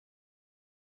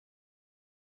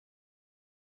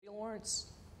Lawrence,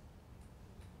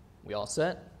 we all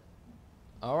set?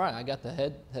 All right, I got the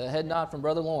head nod from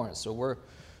Brother Lawrence, so we're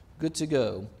good to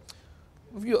go.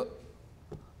 If you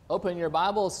open your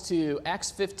Bibles to Acts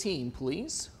 15,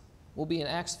 please. We'll be in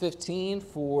Acts 15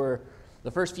 for the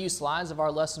first few slides of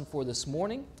our lesson for this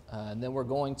morning, and then we're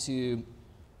going to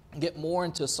get more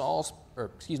into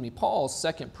Paul's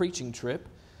second preaching trip.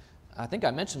 I think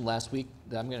I mentioned last week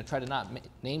that I'm going to try to not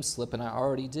name slip, and I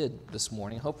already did this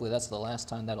morning. Hopefully that's the last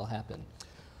time that'll happen.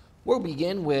 We'll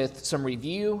begin with some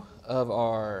review of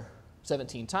our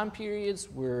 17 time periods.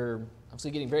 We're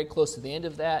obviously getting very close to the end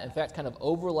of that. In fact, kind of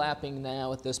overlapping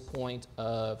now at this point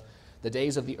of the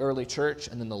days of the early church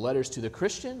and then the letters to the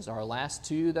Christians, our last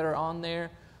two that are on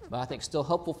there. But I think still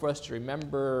helpful for us to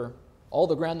remember all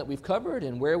the ground that we've covered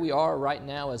and where we are right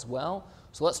now as well.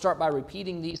 So let's start by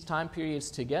repeating these time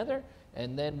periods together,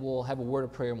 and then we'll have a word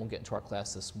of prayer and we'll get into our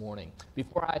class this morning.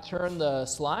 Before I turn the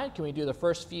slide, can we do the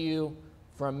first few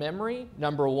from memory?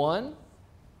 Number 1,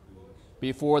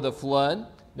 before the flood.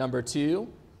 Number 2,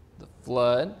 the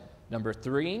flood. Number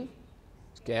 3,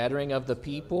 scattering of the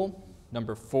people.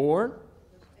 Number 4,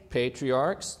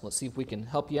 patriarchs. Let's see if we can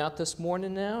help you out this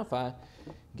morning now, if I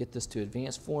get this to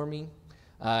advance for me.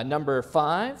 Number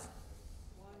 5,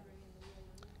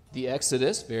 the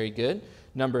Exodus, very good.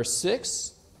 Number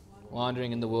 6,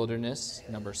 wandering in the wilderness.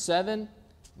 Number 7,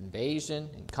 invasion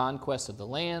and conquest of the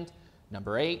land.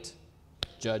 Number 8,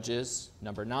 Judges.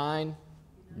 Number 9,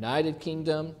 United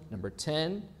Kingdom. Number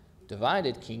 10,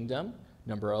 divided kingdom.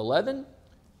 Number 11,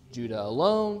 Judah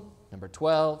alone. Number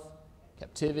 12,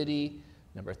 captivity.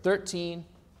 Number 13,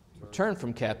 return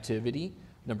from captivity.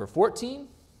 Number 14,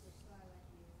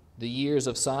 the years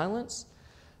of silence.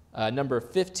 Number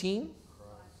 15,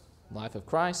 life of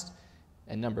Christ.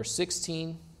 And number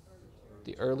 16,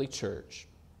 the early church.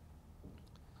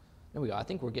 There we go. I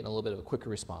think we're getting a little bit of a quicker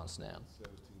response now.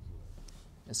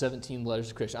 17 letters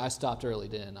to Christians. I stopped early,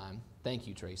 didn't I? Thank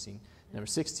you, Tracy. Number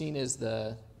 16 is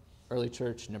the early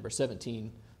church. Number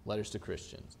 17, letters to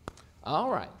Christians.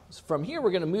 All right. So from here,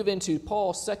 we're going to move into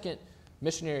Paul's second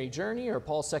missionary journey, or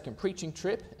Paul's second preaching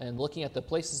trip, and looking at the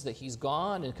places that he's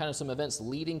gone and kind of some events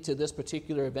leading to this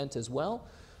particular event as well.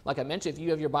 Like I mentioned, if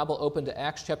you have your Bible open to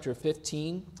Acts chapter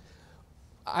 15,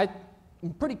 I'm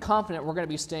pretty confident we're going to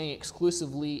be staying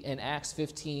exclusively in Acts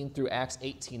 15 through Acts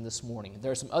 18 this morning.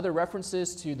 There are some other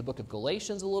references to the book of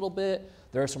Galatians a little bit.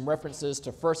 There are some references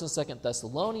to 1st and 2nd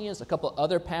Thessalonians, a couple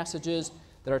other passages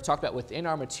that are talked about within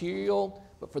our material.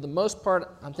 But for the most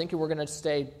part, I'm thinking we're going to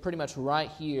stay pretty much right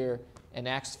here in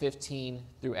Acts 15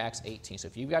 through Acts 18. So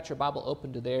if you've got your Bible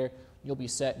open to there, you'll be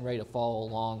set and ready to follow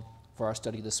along for our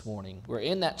study this morning. We're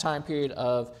in that time period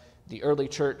of the early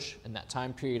church and that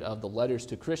time period of the letters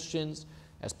to Christians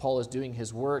as Paul is doing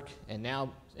his work, and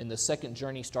now in the second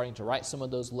journey starting to write some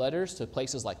of those letters to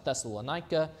places like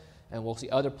Thessalonica, and we'll see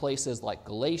other places like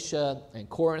Galatia and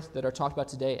Corinth that are talked about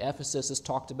today. Ephesus is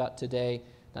talked about today.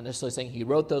 Not necessarily saying he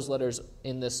wrote those letters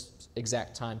in this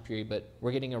exact time period, but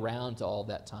we're getting around to all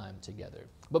that time together.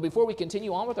 But before we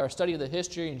continue on with our study of the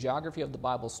history and geography of the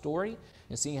Bible story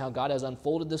and seeing how God has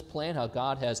unfolded this plan, how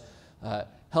God has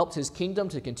helped his kingdom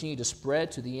to continue to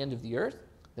spread to the end of the earth,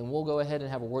 then we'll go ahead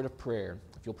and have a word of prayer.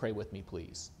 If you'll pray with me,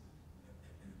 please.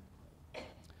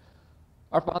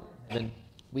 Our Father in heaven,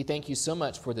 we thank you so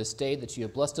much for this day that you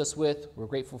have blessed us with. We're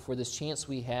grateful for this chance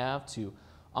we have to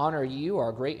honor you,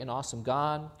 our great and awesome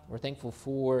God. We're thankful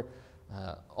for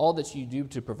all that you do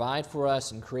to provide for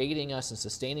us and creating us and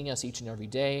sustaining us each and every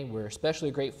day. We're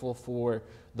especially grateful for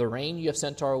the rain you have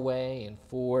sent our way and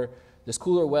for this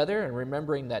cooler weather, and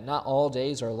remembering that not all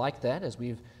days are like that, as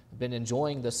we've been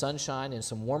enjoying the sunshine and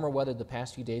some warmer weather the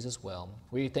past few days as well.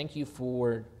 We thank you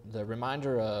for the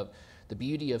reminder of the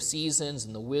beauty of seasons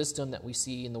and the wisdom that we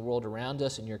see in the world around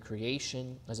us and your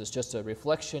creation, as it's just a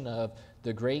reflection of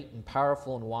the great and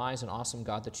powerful and wise and awesome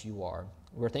God that you are.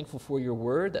 We're thankful for your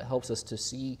word that helps us to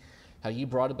see how you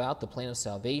brought about the plan of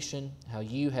salvation, how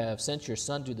you have sent your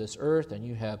Son to this earth, and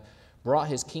you have brought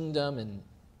his kingdom, and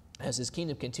as his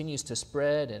kingdom continues to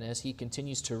spread and as he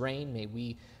continues to reign, may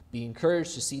we be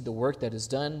encouraged to see the work that is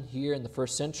done here in the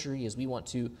first century as we want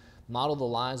to model the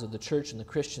lives of the church and the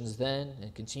Christians then,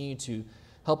 and continue to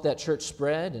help that church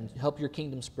spread and help your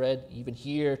kingdom spread even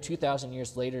here 2,000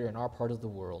 years later in our part of the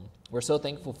world. We're so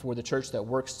thankful for the church that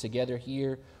works together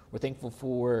here. We're thankful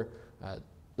for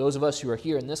those of us who are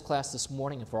here in this class this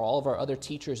morning, and for all of our other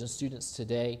teachers and students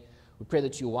today. We pray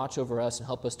that you will watch over us and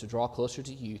help us to draw closer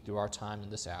to you through our time in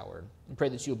this hour. We pray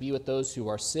that you'll be with those who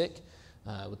are sick,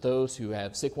 with those who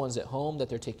have sick ones at home that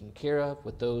they're taking care of,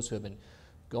 with those who have been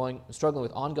struggling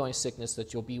with ongoing sickness,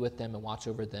 that you'll be with them and watch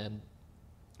over them.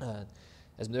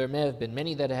 As there may have been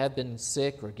many that have been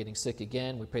sick or getting sick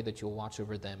again, we pray that you'll watch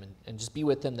over them and just be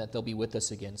with them, that they'll be with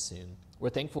us again soon. We're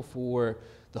thankful for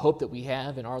the hope that we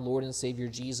have in our Lord and Savior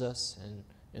Jesus,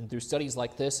 and through studies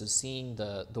like this, is seeing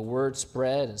the word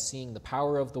spread and seeing the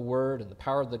power of the word and the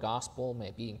power of the gospel. May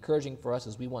it be encouraging for us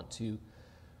as we want to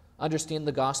understand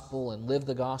the gospel and live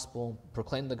the gospel,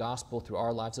 proclaim the gospel through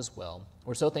our lives as well.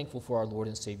 We're so thankful for our Lord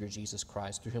and Savior Jesus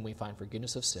Christ, through whom we find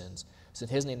forgiveness of sins. It's in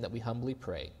his name that we humbly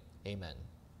pray. Amen.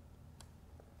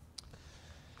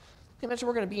 I mentioned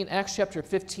we're going to be in Acts chapter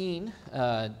 15.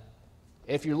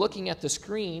 If you're looking at the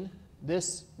screen,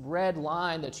 this red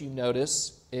line that you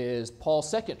notice is Paul's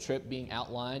second trip being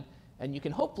outlined, and you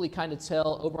can hopefully kind of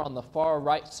tell over on the far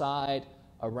right side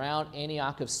around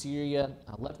Antioch of Syria.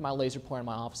 I left my laser pointer in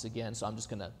my office again, so I'm just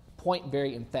going to point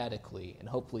very emphatically, and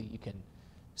hopefully you can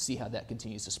see how that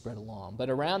continues to spread along.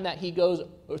 But around that, he goes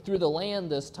through the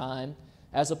land this time,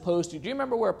 as opposed to, do you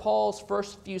remember where Paul's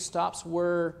first few stops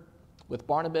were with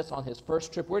Barnabas on his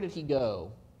first trip? Where did he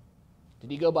go?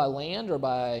 Did he go by land or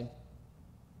by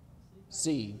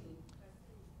sea?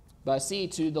 By sea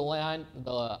to the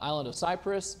island of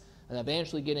Cyprus, and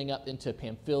eventually getting up into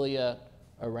Pamphylia,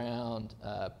 around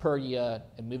Pergia,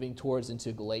 and moving towards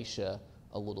into Galatia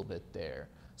a little bit there.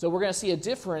 So we're going to see a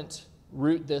different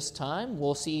route this time.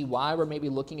 We'll see why we're maybe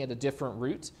looking at a different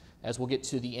route as we'll get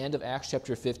to the end of Acts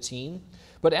chapter 15.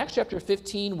 But Acts chapter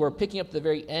 15, we're picking up the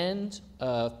very end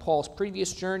of Paul's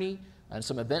previous journey and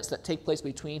some events that take place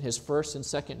between his first and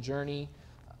second journey.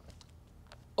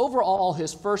 Overall,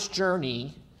 his first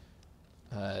journey,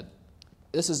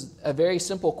 this is a very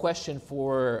simple question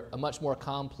for a much more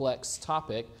complex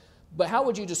topic, but how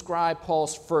would you describe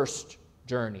Paul's first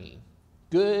journey?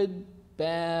 Good,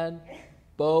 bad,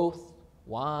 both?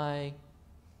 Why?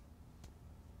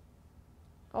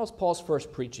 How was Paul's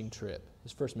first preaching trip,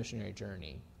 his first missionary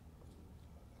journey?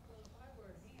 Well, if I were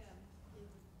him, it would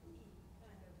be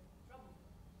kind of trouble.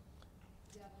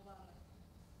 He got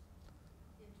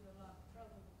into a lot of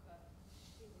trouble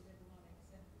because people didn't want to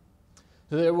accept him.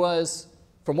 So there was,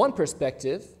 from one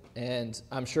perspective, and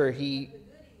I'm sure The good he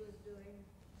was doing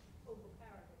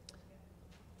overpowered it.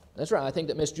 that's right, I think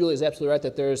that Miss Julie is absolutely right,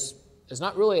 that there's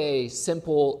not really a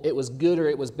simple, it was good or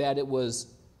it was bad, it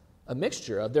was a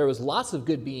mixture of, there was lots of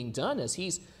good being done as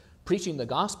he's preaching the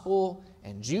gospel,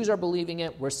 and Jews are believing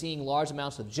it. We're seeing large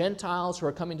amounts of Gentiles who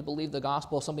are coming to believe the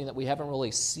gospel, something that we haven't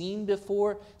really seen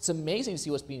before. It's amazing to see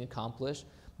what's being accomplished.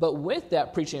 But with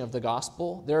that preaching of the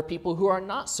gospel, there are people who are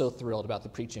not so thrilled about the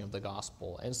preaching of the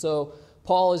gospel. And so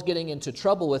Paul is getting into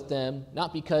trouble with them,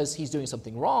 not because he's doing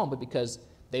something wrong, but because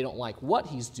they don't like what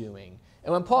he's doing.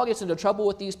 And when Paul gets into trouble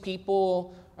with these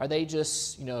people, are they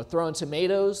just, throwing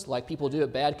tomatoes like people do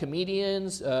at bad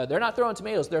comedians? They're not throwing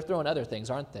tomatoes. They're throwing other things,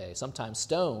 aren't they? Sometimes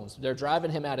stones. They're driving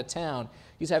him out of town.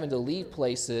 He's having to leave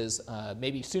places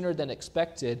maybe sooner than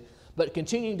expected, but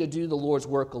continuing to do the Lord's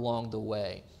work along the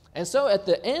way. And so at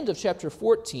the end of chapter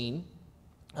 14,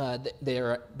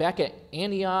 they're back at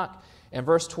Antioch, and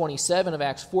verse 27 of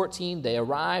Acts 14, they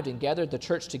arrived and gathered the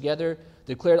church together,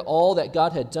 declared all that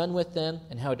God had done with them,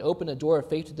 and how it opened a door of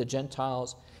faith to the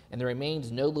Gentiles, and there remained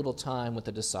no little time with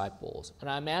the disciples. And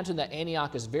I imagine that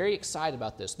Antioch is very excited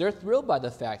about this. They're thrilled by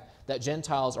the fact that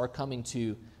Gentiles are coming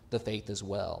to the faith as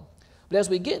well. But as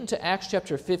we get into Acts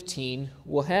chapter 15,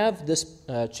 we'll have this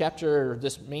chapter,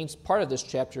 this main part of this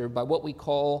chapter, by what we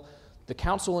call the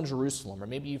Council in Jerusalem, or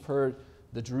maybe you've heard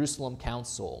the Jerusalem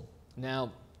Council.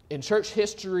 Now, in church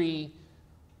history,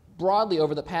 broadly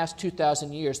over the past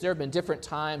 2,000 years, there have been different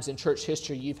times in church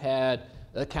history you've had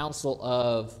the Council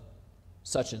of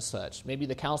such and such. Maybe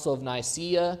the Council of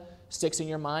Nicaea sticks in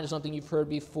your mind as something you've heard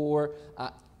before.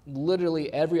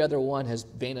 Literally every other one has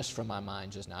vanished from my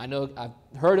mind just now. I know I've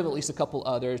heard of at least a couple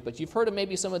others, but you've heard of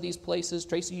maybe some of these places.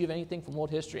 Tracy, you have anything from world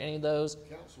history, any of those?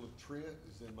 Council of Trent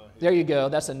is in my head. There you go.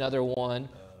 That's another one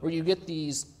where you get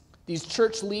these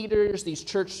church leaders, these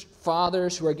church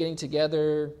fathers who are getting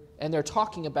together, and they're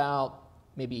talking about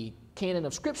maybe canon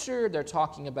of Scripture. They're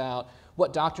talking about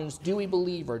what doctrines do we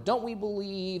believe or don't we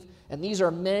believe, and these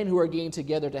are men who are getting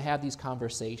together to have these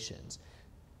conversations.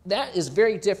 That is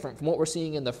very different from what we're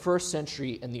seeing in the first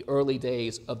century and the early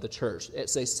days of the church.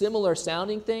 It's a similar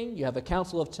sounding thing. You have a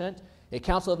Council of Trent, a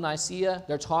Council of Nicaea.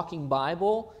 They're talking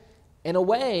Bible. In a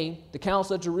way, the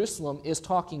Council of Jerusalem is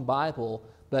talking Bible,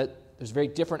 but there's a very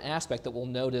different aspect that we'll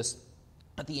notice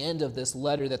at the end of this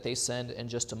letter that they send in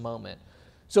just a moment.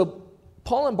 So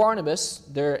Paul and Barnabas,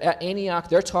 they're at Antioch.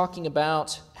 They're talking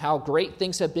about how great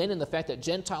things have been and the fact that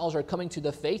Gentiles are coming to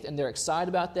the faith, and they're excited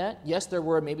about that. Yes, there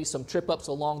were maybe some trip-ups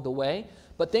along the way,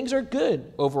 but things are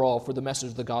good overall for the message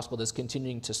of the gospel that's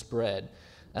continuing to spread.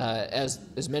 As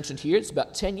is mentioned here, it's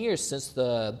about 10 years since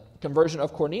the conversion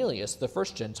of Cornelius, the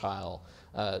first Gentile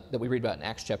that we read about in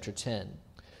Acts chapter 10.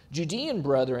 Judean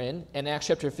brethren in Acts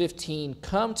chapter 15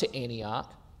 come to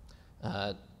Antioch,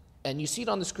 and you see it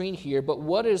on the screen here, but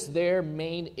what is their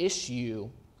main issue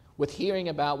with hearing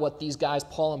about what these guys,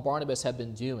 Paul and Barnabas, have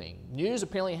been doing? News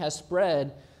apparently has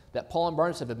spread that Paul and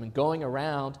Barnabas have been going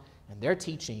around, and they're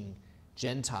teaching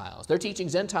Gentiles. They're teaching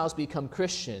Gentiles to become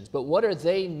Christians, but what are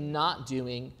they not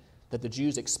doing that the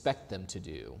Jews expect them to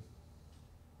do?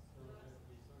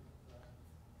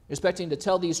 Expecting to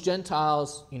tell these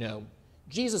Gentiles,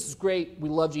 Jesus is great, we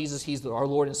love Jesus, he's our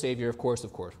Lord and Savior, of course,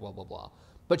 blah, blah, blah.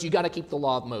 But you got to keep the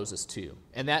law of Moses too.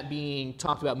 And that being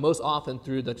talked about most often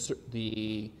through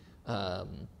the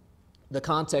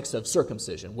context of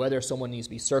circumcision, whether someone needs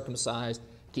to be circumcised,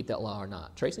 keep that law or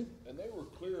not. Tracy? And they were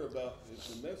clear about it.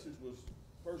 The message was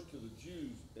first to the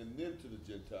Jews and then to the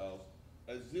Gentiles,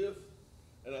 as if,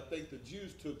 and I think the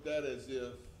Jews took that as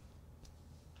if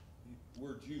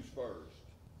we're Jews first,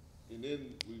 and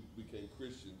then we became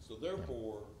Christians. So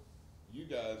therefore, you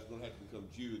guys are going to have to become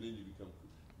Jew, and then you become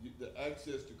the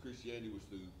access to Christianity was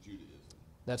through Judaism.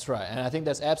 That's right. And I think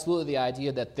that's absolutely the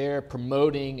idea that they're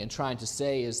promoting and trying to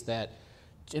say is that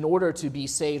in order to be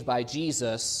saved by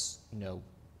Jesus,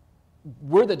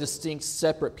 we're the distinct,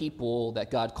 separate people that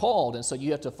God called, and so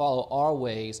you have to follow our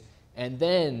ways and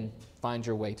then find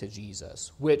your way to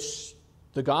Jesus, which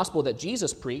the gospel that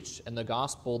Jesus preached and the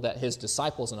gospel that his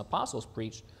disciples and apostles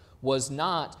preached was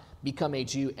not become a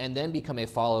Jew and then become a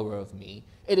follower of me.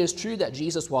 It is true that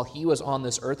Jesus, while he was on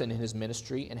this earth and in his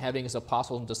ministry and having his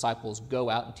apostles and disciples go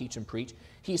out and teach and preach,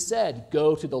 he said,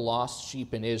 go to the lost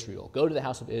sheep in Israel, go to the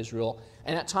house of Israel,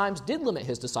 and at times did limit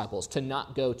his disciples to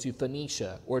not go to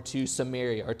Phoenicia or to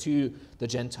Samaria or to the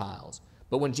Gentiles.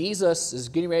 But when Jesus is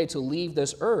getting ready to leave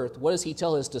this earth, what does he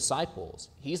tell his disciples?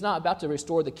 He's not about to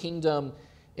restore the kingdom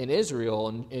in Israel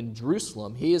and in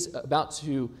Jerusalem. He is about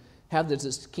to have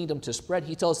this kingdom to spread.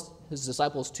 He tells his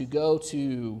disciples to go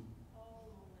to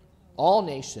all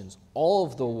nations, all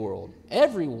of the world.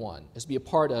 Everyone is to be a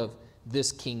part of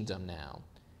this kingdom now.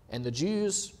 And the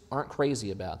Jews aren't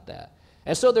crazy about that.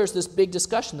 And so there's this big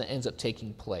discussion that ends up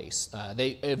taking place.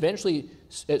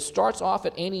 It starts off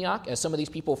at Antioch as some of these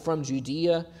people from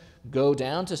Judea go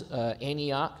down to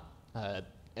Antioch.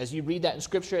 As you read that in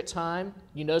Scripture at time,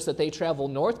 you notice that they travel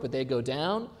north, but they go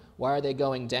down. Why are they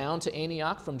going down to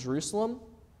Antioch from Jerusalem?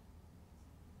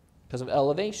 Because of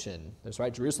elevation. That's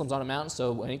right, Jerusalem's on a mountain,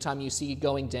 so anytime you see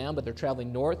going down, but they're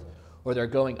traveling north, or they're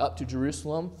going up to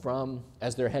Jerusalem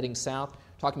as they're heading south,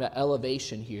 talking about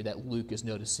elevation here that Luke is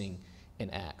noticing in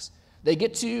Acts. They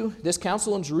get to this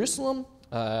council in Jerusalem.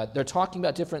 They're talking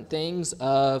about different things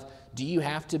of, do you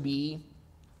have to be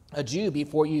a Jew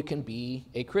before you can be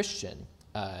a Christian?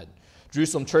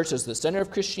 Jerusalem church is the center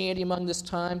of Christianity among this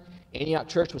time. Antioch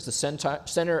church was the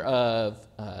center of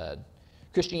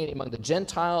Christianity among the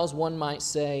Gentiles, one might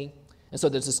say. And so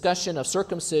the discussion of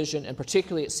circumcision, and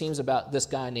particularly it seems about this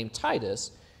guy named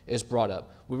Titus, is brought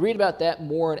up. We read about that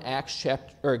more in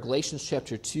Galatians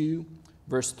chapter 2,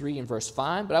 verse 3 and verse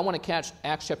 5, but I want to catch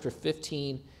Acts chapter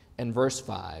 15 and verse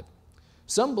 5.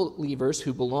 Some believers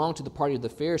who belonged to the party of the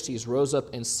Pharisees rose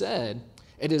up and said,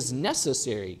 it is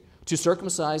necessary to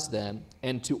circumcise them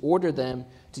and to order them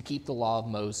to keep the law of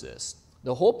Moses.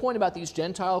 The whole point about these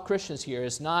Gentile Christians here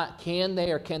is not can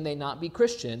they or can they not be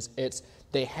Christians, it's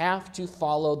they have to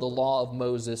follow the law of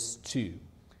Moses too.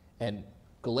 And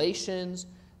Galatians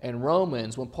and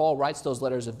Romans, when Paul writes those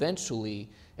letters eventually,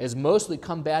 is mostly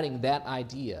combating that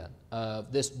idea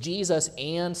of this Jesus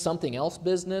and something else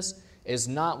business is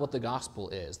not what the gospel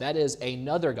is. That is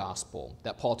another gospel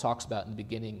that Paul talks about in the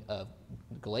beginning of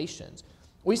Galatians.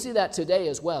 We see that today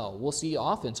as well. We'll see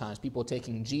oftentimes people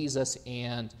taking Jesus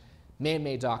and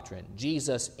man-made doctrine,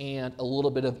 Jesus and a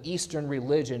little bit of Eastern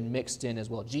religion mixed in as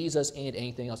well, Jesus and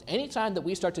anything else. Anytime that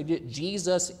we start to get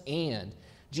Jesus and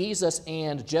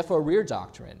Jeff O'Rear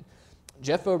doctrine,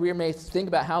 Jeff O'Rear may think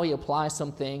about how he applies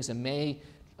some things and may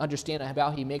understand how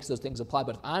he makes those things apply,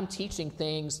 but if I'm teaching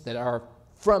things that are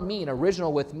from me and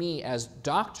original with me as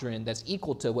doctrine that's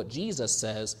equal to what Jesus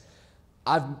says,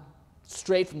 I've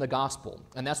strayed from the gospel,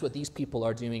 and that's what these people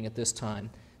are doing at this time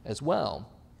as well.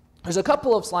 There's a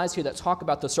couple of slides here that talk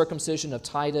about the circumcision of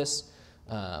Titus.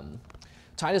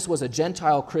 Titus was a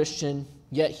Gentile Christian,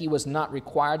 yet he was not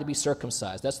required to be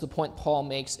circumcised. That's the point Paul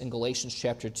makes in Galatians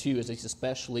chapter 2, as he's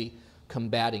especially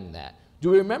combating that.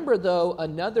 Do we remember, though,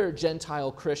 another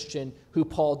Gentile Christian who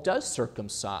Paul does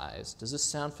circumcise? Does this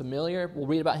sound familiar? We'll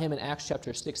read about him in Acts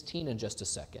chapter 16 in just a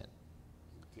second.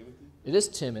 Timothy? It is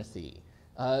Timothy.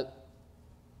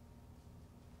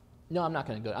 No, I'm not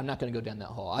going to go down that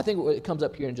hall. I think it comes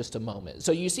up here in just a moment.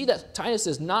 So you see that Titus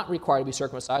is not required to be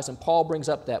circumcised, and Paul brings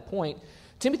up that point.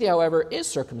 Timothy, however, is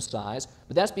circumcised,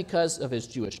 but that's because of his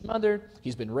Jewish mother.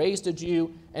 He's been raised a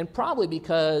Jew, and probably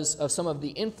because of some of the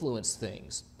influence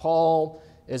things. Paul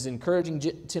is encouraging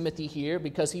Timothy here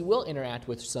because he will interact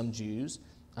with some Jews.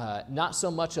 Not so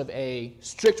much of a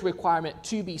strict requirement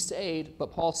to be saved,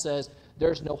 but Paul says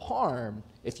there's no harm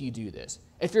if you do this.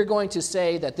 If you're going to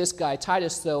say that this guy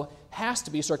Titus, though, has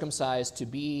to be circumcised to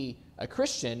be a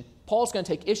Christian, Paul's going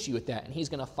to take issue with that, and he's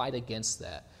going to fight against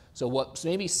that. So what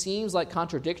maybe seems like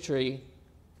contradictory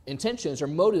intentions or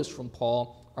motives from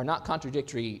Paul are not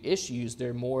contradictory issues.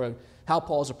 They're more of how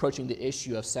Paul's approaching the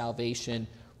issue of salvation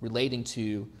relating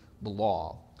to the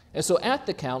law. And so at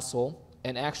the council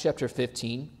in Acts chapter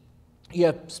 15, you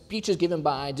have speeches given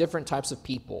by different types of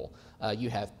people. You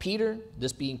have Peter,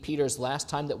 this being Peter's last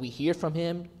time that we hear from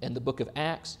him in the book of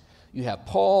Acts. You have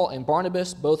Paul and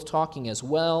Barnabas both talking as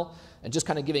well, and just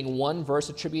kind of giving one verse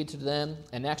attributed to them.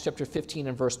 In Acts chapter 15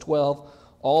 and verse 12,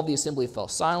 all of the assembly fell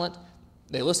silent.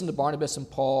 They listened to Barnabas and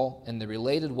Paul, and they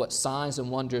related what signs and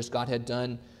wonders God had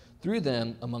done through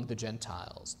them among the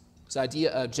Gentiles. This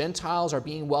idea of Gentiles are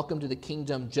being welcomed to the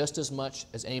kingdom just as much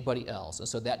as anybody else. And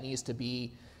so that needs to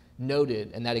be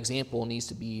noted, and that example needs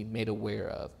to be made aware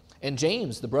of. And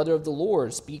James, the brother of the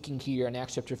Lord, speaking here in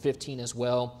Acts chapter 15 as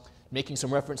well, making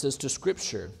some references to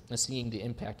Scripture and seeing the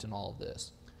impact in all of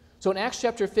this. So in Acts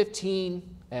chapter 15,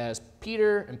 as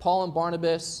Peter and Paul and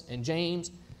Barnabas and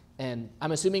James, and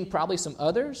I'm assuming probably some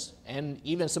others, and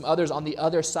even some others on the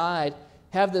other side,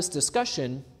 have this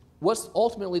discussion, what's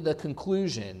ultimately the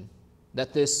conclusion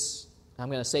that this, I'm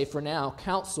going to say for now,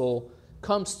 council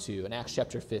comes to in Acts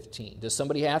chapter 15? Does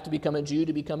somebody have to become a Jew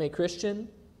to become a Christian?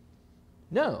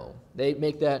 No. They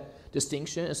make that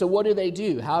distinction. And so what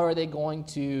do? How are they going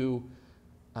to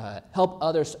help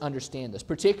others understand this,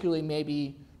 particularly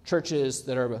maybe churches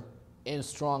that are in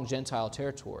strong Gentile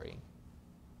territory?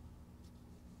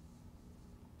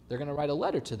 They're going to write a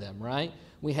letter to them, right?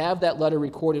 We have that letter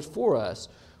recorded for us.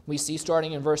 We see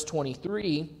starting in verse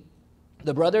 23,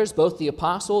 the brothers, both the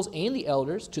apostles and the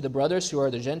elders, to the brothers who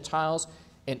are the Gentiles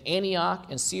in Antioch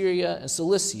and Syria and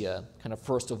Cilicia, kind of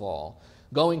first of all,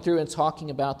 going through and talking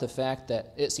about the fact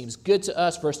that it seems good to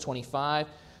us, verse 25,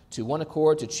 to one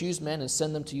accord to choose men and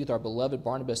send them to you, our beloved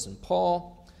Barnabas and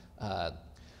Paul.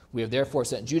 We have therefore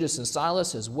sent Judas and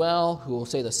Silas as well, who will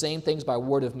say the same things by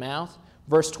word of mouth.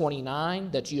 Verse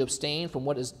 29, that you abstain from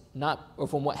what is not, or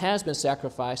from what has been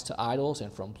sacrificed to idols,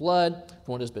 and from blood,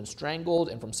 from what has been strangled,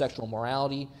 and from sexual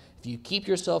immorality. If you keep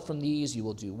yourself from these, you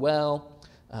will do well.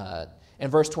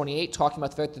 And verse 28, talking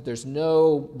about the fact that there's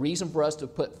no reason for us to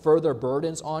put further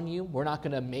burdens on you. We're not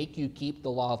going to make you keep the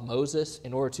law of Moses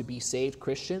in order to be saved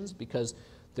Christians, because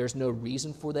there's no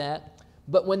reason for that.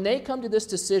 But when they come to this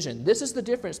decision, this is the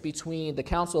difference between the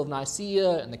Council of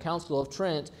Nicaea and the Council of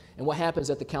Trent and what happens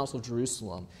at the Council of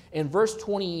Jerusalem. In verse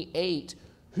 28,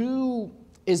 who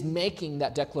is making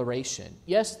that declaration?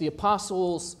 Yes, the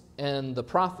apostles and the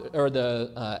prophet, or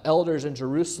the elders in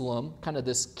Jerusalem, kind of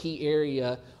this key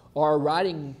area, are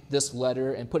writing this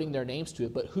letter and putting their names to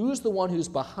it. But who's the one who's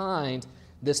behind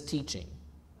this teaching?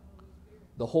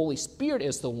 The Holy Spirit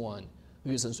is the one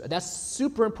who's. That's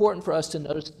super important for us to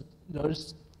notice.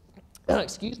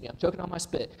 Excuse me, I'm choking on my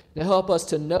spit. To help us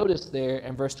to notice there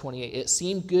in verse 28, it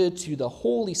seemed good to the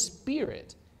Holy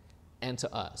Spirit and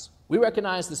to us. We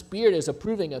recognize the Spirit is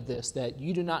approving of this, that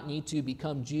you do not need to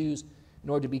become Jews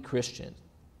nor to be Christians.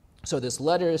 So this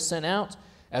letter is sent out.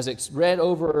 As it's read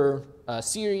over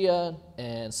Syria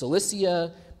and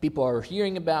Cilicia, people are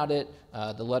hearing about it.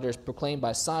 The letter is proclaimed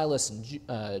by Silas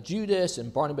and Judas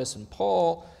and Barnabas and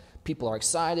Paul. People are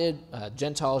excited.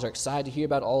 Gentiles are excited to hear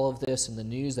about all of this and the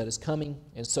news that is coming.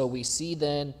 And so we see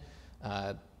then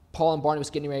Paul and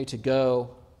Barnabas getting ready to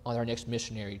go on their next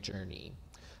missionary journey.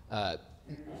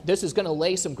 This is going to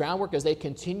lay some groundwork as they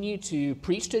continue to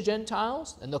preach to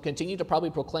Gentiles, and they'll continue to probably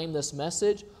proclaim this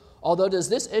message. Although, does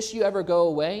this issue ever go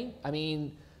away? I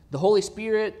mean, the Holy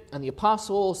Spirit and the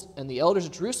apostles and the elders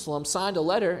of Jerusalem signed a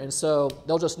letter, and so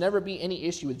there'll just never be any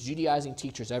issue with Judaizing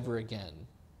teachers ever again.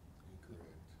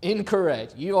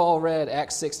 Incorrect. You all read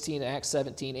Acts 16, Acts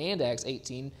 17, and Acts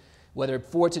 18, whether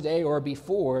for today or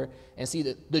before, and see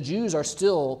that the Jews are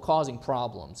still causing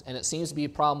problems. And it seems to be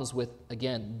problems with,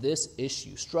 again, this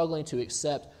issue, struggling to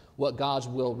accept what God's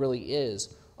will really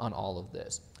is on all of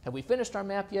this. Have we finished our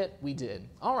map yet? We did.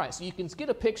 All right, so you can get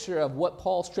a picture of what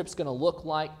Paul's trip's going to look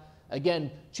like. Again,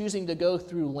 choosing to go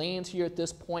through land here at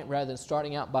this point rather than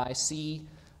starting out by sea.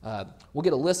 We'll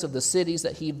get a list of the cities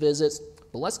that he visits.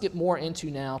 But let's get more into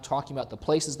now talking about the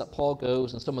places that Paul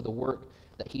goes and some of the work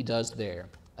that he does there.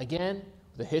 Again,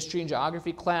 the history and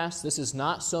geography class, this is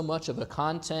not so much of a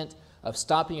content of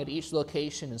stopping at each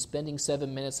location and spending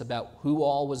 7 minutes about who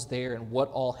all was there and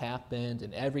what all happened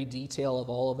and every detail of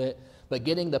all of it, but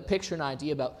getting the picture and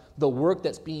idea about the work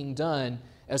that's being done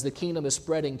as the kingdom is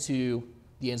spreading to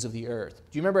the ends of the earth.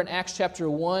 Do you remember in Acts chapter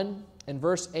 1 and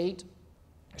verse 8?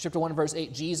 Chapter 1 and verse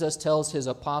 8, Jesus tells his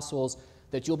apostles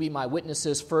that you'll be my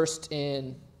witnesses first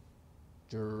in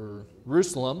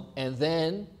Jerusalem and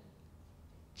then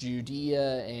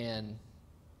Judea and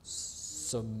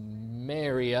Samaria.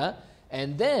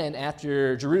 And then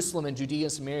after Jerusalem and Judea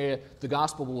and Samaria, the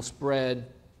gospel will spread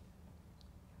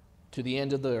to the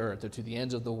end of the earth or to the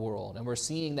ends of the world. And we're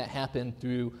seeing that happen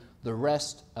through the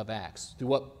rest of Acts, through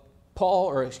what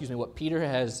what Peter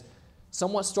has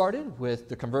somewhat started with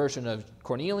the conversion of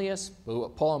Cornelius, but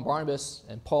what Paul and Barnabas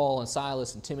and Paul and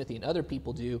Silas and Timothy and other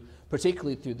people do,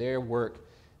 particularly through their work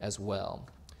as well.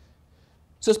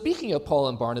 So speaking of Paul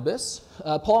and Barnabas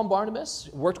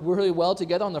worked really well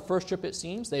together on the first trip, it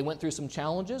seems. They went through some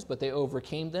challenges, but they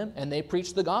overcame them, and they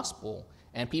preached the gospel,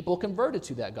 and people converted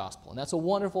to that gospel, and that's a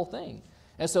wonderful thing.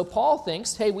 And so Paul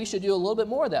thinks, hey, we should do a little bit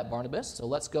more of that, Barnabas, so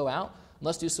let's go out, and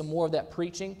let's do some more of that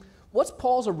preaching. What's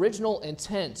Paul's original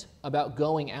intent about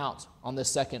going out on this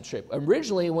second trip?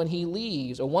 Originally, when he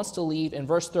leaves, or wants to leave, in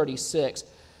verse 36,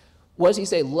 what does he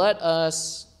say? Let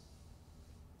us,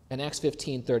 in Acts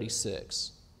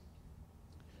 15:36,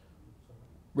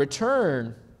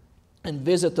 return and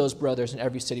visit those brothers in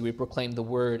every city we proclaim the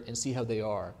word and see how they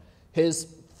are.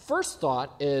 His first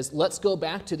thought is, let's go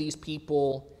back to these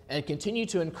people and continue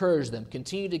to encourage them,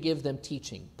 continue to give them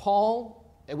teaching. Paul,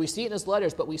 and we see it in his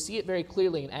letters, but we see it very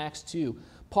clearly in Acts 2.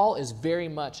 Paul is very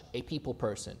much a people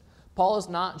person. Paul is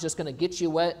not just going to get you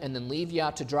wet and then leave you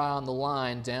out to dry on the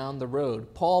line down the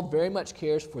road. Paul very much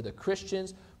cares for the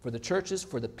Christians, for the churches,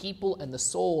 for the people and the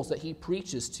souls that he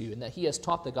preaches to and that he has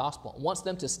taught the gospel and wants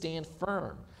them to stand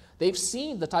firm. They've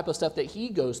seen the type of stuff that he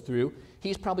goes through.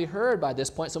 He's probably heard by this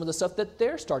point some of the stuff that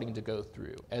they're starting to go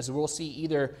through, as we'll see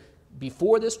either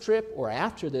before this trip or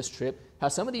after this trip, how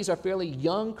some of these are fairly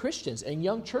young Christians and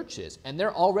young churches, and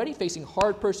they're already facing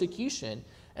hard persecution,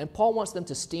 and Paul wants them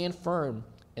to stand firm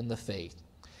in the faith.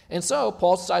 And so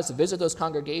Paul decides to visit those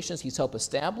congregations he's helped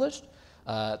establish.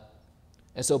 And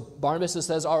so Barnabas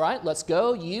says, all right, let's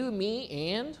go, you,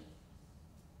 me, and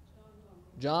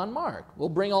John Mark. We'll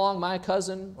bring along my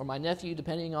cousin or my nephew,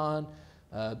 depending on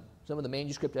some of the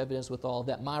manuscript evidence with all of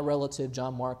that, my relative,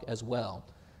 John Mark, as well.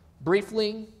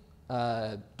 Briefly,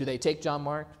 do they take John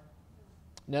Mark?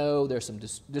 No, there's some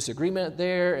disagreement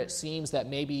there. It seems that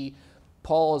maybe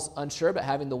Paul is unsure about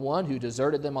having the one who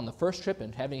deserted them on the first trip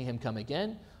and having him come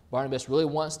again. Barnabas really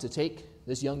wants to take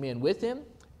this young man with him.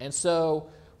 And so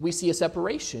we see a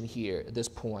separation here at this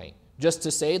point. Just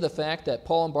to say the fact that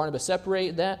Paul and Barnabas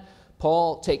separate that,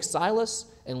 Paul takes Silas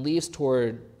and leaves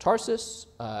toward Tarsus.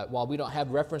 While we don't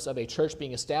have reference of a church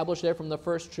being established there from the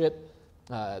first trip,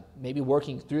 maybe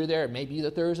working through there, it may be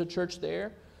that there is a church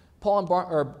there. Paul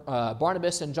and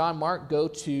Barnabas and John Mark go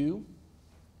to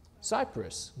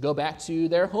Cyprus, go back to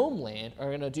their homeland, are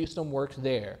going to do some work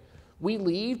there. We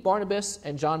leave Barnabas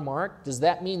and John Mark. Does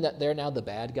that mean that they're now the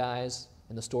bad guys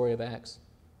in the story of Acts?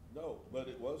 No, but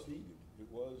it was heated.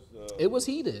 It was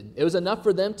heated. It was enough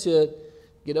for them to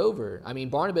get over. I mean,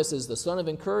 Barnabas is the son of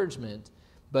encouragement,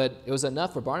 but it was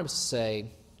enough for Barnabas to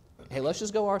say, hey, let's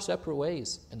just go our separate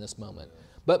ways in this moment.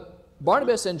 But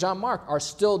Barnabas and John Mark are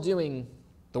still doing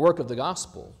the work of the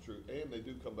gospel. That's true, and they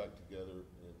do come back together,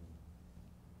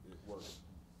 and it works.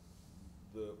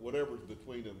 Whatever's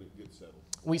between them, it gets settled.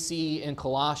 We see in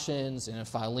Colossians and in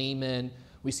Philemon,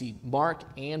 we see Mark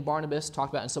and Barnabas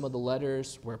talked about in some of the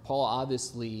letters where Paul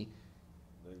obviously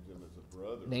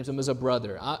names him as a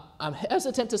brother. I'm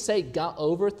hesitant to say got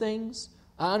over things.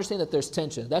 I understand that there's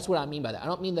tension. That's what I mean by that. I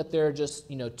don't mean that they're just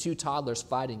two toddlers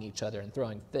fighting each other and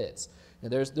throwing fits.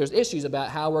 There's issues about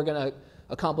how we're going to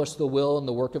accomplish the will and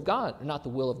the work of God, or not the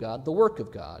will of God, the work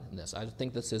of God in this. I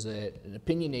think this is an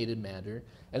opinionated matter,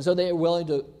 and so they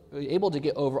are able to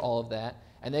get over all of that,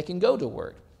 and they can go to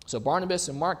work. So Barnabas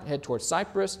and Mark head towards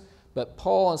Cyprus, but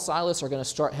Paul and Silas are going to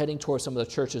start heading towards some of the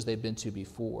churches they've been to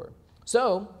before.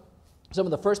 So some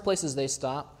of the first places they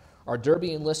stop are Derbe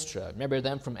and Lystra. Remember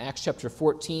them from Acts chapter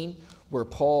 14, where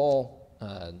Paul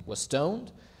was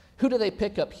stoned? Who do they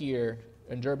pick up here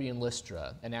in Derbe and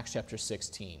Lystra in Acts chapter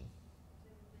 16?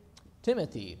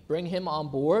 Timothy. Bring him on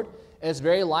board. It's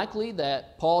very likely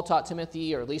that Paul taught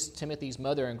Timothy, or at least Timothy's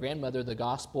mother and grandmother, the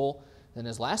gospel in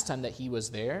his last time that he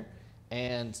was there.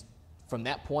 And from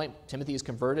that point, Timothy is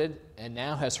converted and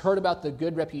now has heard about the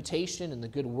good reputation and the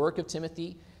good work of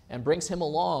Timothy and brings him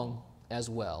along as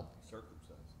well.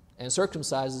 and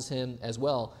circumcises him as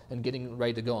well and getting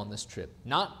ready to go on this trip.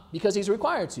 Not because he's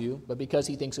required to, but because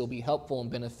he thinks it will be helpful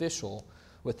and beneficial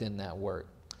within that work.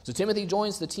 So Timothy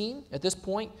joins the team at this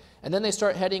point, and then they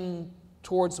start heading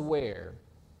towards where?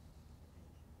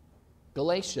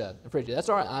 Galatia and Phrygia. That's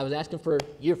all right. I was asking for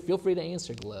you. Feel free to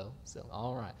answer, Glow. So,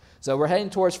 all right. So we're heading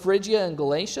towards Phrygia and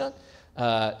Galatia.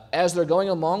 As they're going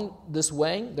along this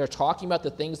way, they're talking about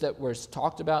the things that were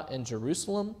talked about in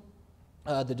Jerusalem.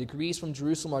 The decrees from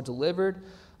Jerusalem are delivered.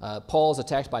 Paul is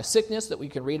attacked by sickness that we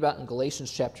can read about in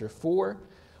Galatians chapter 4.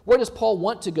 Where does Paul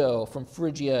want to go from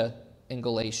Phrygia and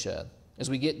Galatia? As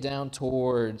we get down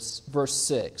towards verse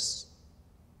 6.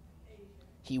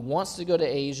 He wants to go to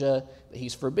Asia, but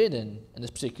he's forbidden in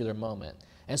this particular moment.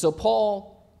 And so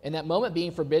Paul, in that moment,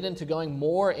 being forbidden to going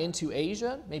more into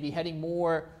Asia, maybe heading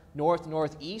more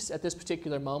northeast at this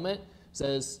particular moment,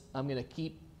 says, I'm going to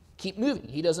keep moving.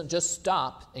 He doesn't just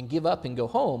stop and give up and go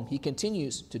home. He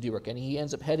continues to do work, and he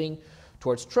ends up heading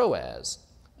towards Troas.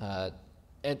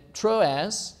 At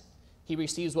Troas, he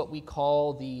receives what we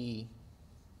call the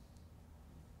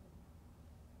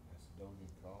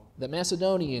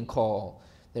Macedonian call.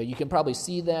 There, you can probably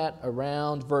see that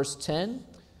around verse 10,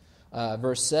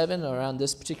 verse 7, around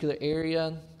this particular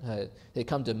area. They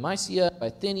come to Mysia,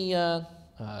 Bithynia,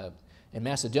 and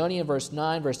Macedonia. Verse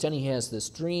 9, verse 10, he has this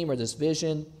dream or this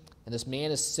vision, and this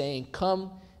man is saying,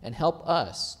 come and help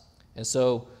us. And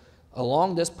so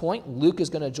along this point, Luke is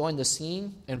going to join the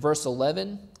scene in verse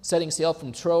 11, setting sail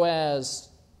from Troas.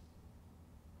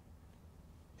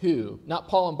 Who? Not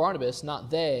Paul and Barnabas, not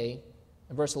they.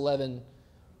 In verse 11,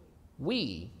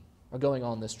 we are going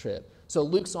on this trip. So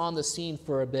Luke's on the scene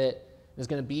for a bit. Is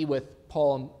going to be with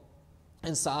Paul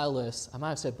and Silas. I might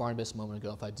have said Barnabas a moment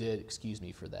ago. If I did, excuse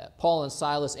me for that. Paul and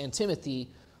Silas and Timothy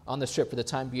on this trip for the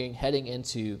time being, heading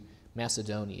into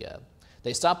Macedonia.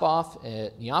 They stop off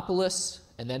at Neapolis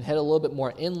and then head a little bit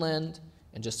more inland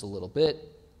in just a little bit.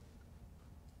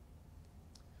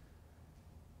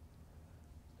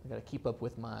 I got to keep up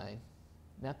with my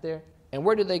map there. And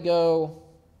where did they go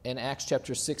in Acts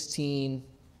chapter 16,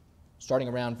 starting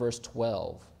around verse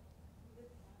 12?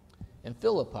 In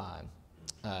Philippi.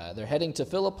 They're heading to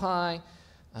Philippi.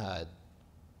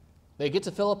 They get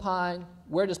to Philippi.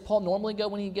 Where does Paul normally go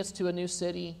when he gets to a new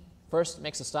city? First,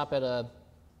 makes a stop at a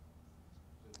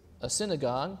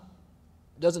synagogue.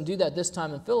 Doesn't do that this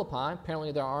time in Philippi.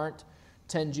 Apparently there aren't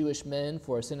 10 Jewish men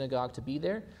for a synagogue to be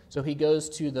there. So he goes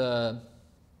to the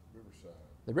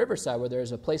riverside, where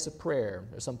there's a place of prayer.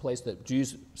 There's some place that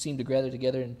Jews seem to gather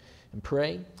together and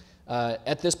pray.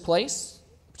 At this place,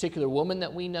 a particular woman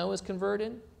that we know is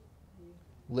converted,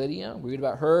 Lydia. We read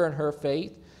about her and her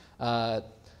faith.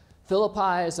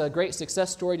 Philippi is a great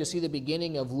success story to see the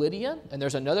beginning of Lydia, and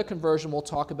there's another conversion we'll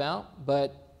talk about.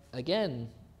 But again,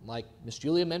 like Miss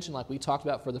Julia mentioned, like we talked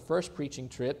about for the first preaching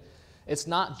trip, it's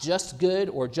not just good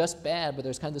or just bad, but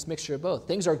there's kind of this mixture of both.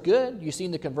 Things are good. You've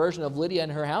seen the conversion of Lydia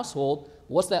and her household.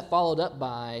 What's that followed up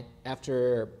by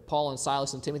after Paul and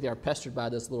Silas and Timothy are pestered by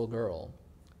this little girl?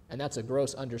 And that's a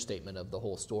gross understatement of the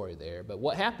whole story there. But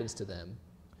what happens to them?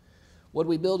 What did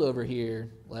we build over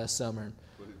here last summer?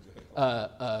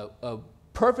 A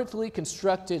perfectly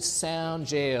constructed, sound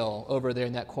jail over there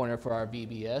in that corner for our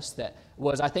VBS that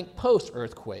was, I think,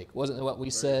 post-earthquake. Wasn't that what we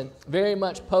said? Very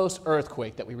much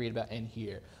post-earthquake that we read about in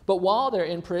here. But while they're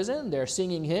in prison, they're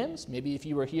singing hymns. Maybe if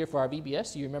you were here for our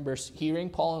VBS, you remember hearing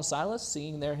Paul and Silas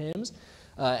singing their hymns,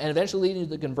 and eventually leading to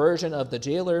the conversion of the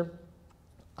jailer.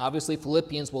 Obviously,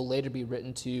 Philippians will later be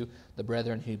written to the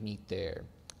brethren who meet there.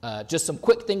 Just some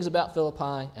quick things about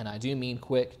Philippi, and I do mean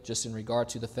quick, just in regard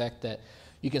to the fact that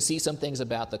you can see some things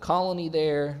about the colony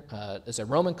there. It's a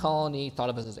Roman colony, thought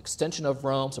of as an extension of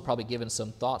Rome, so probably given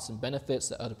some thoughts and benefits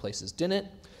that other places didn't.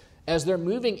 As they're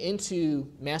moving into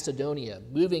Macedonia,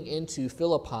 moving into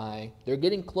Philippi, they're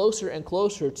getting closer and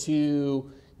closer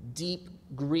to deep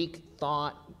Greek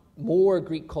thought, more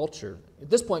Greek culture. At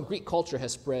this point, Greek culture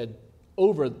has spread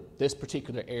over this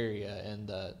particular area and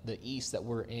the east that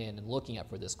we're in and looking at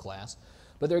for this class.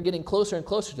 But they're getting closer and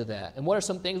closer to that. And what are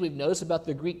some things we've noticed about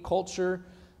the Greek culture?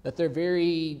 That they're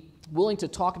very willing to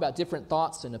talk about different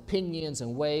thoughts and opinions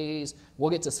and ways. We'll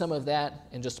get to some of that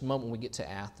in just a moment when we get to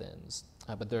Athens.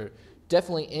 But they're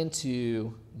definitely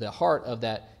into the heart of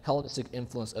that Hellenistic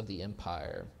influence of the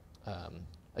empire.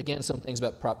 Again, some things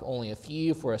about only a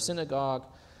few for a synagogue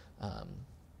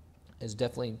is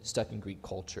definitely stuck in Greek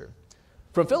culture.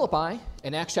 From Philippi,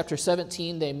 in Acts chapter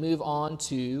 17, they move on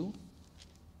to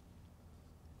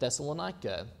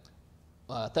Thessalonica.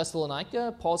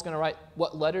 Thessalonica, Paul's going to write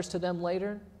what letters to them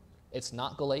later? It's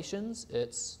not Galatians,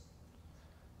 it's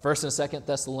 1st and 2nd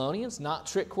Thessalonians, not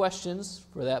trick questions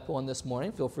for that one this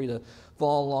morning. Feel free to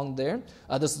follow along there.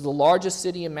 This is the largest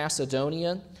city in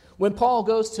Macedonia. When Paul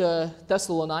goes to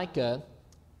Thessalonica,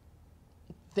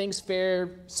 things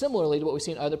fare similarly to what we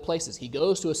see in other places. He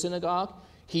goes to a synagogue.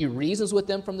 He reasons with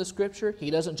them from the Scripture. He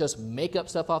doesn't just make up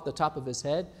stuff off the top of his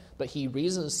head, but he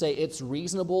reasons and say it's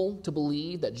reasonable to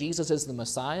believe that Jesus is the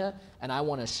Messiah, and I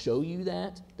want to show you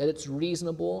that it's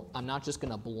reasonable. I'm not just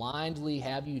going to blindly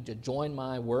have you to join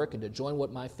my work and to join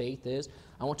what my faith is.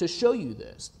 I want to show you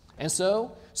this. And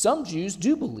so some Jews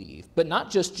do believe, but not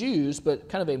just Jews, but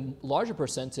kind of a larger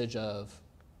percentage of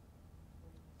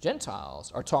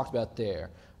Gentiles are talked about there.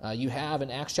 You have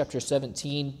in Acts chapter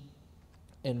 17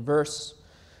 in verse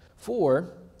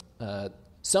 4,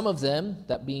 some of them,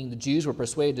 that being the Jews, were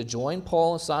persuaded to join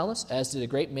Paul and Silas, as did a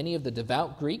great many of the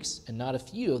devout Greeks and not a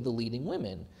few of the leading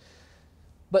women.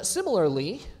 But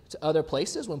similarly to other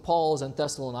places, when Paul is in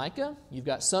Thessalonica, you've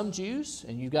got some Jews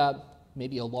and you've got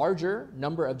maybe a larger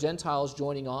number of Gentiles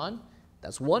joining on.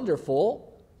 That's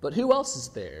wonderful, but who else is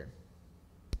there?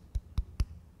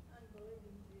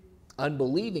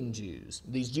 Unbelieving Jews.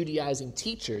 These Judaizing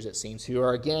teachers, it seems, who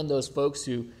are again those folks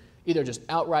who either just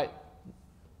outright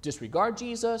disregard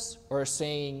Jesus or are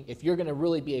saying, if you're going to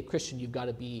really be a Christian, you've got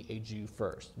to be a Jew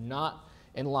first, not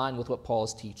in line with what Paul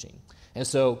is teaching. And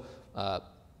so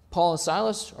Paul and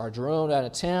Silas are droned out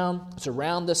of town. It's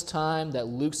around this time that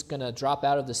Luke's going to drop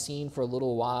out of the scene for a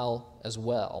little while as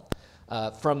well.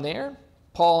 From there,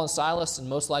 Paul and Silas, and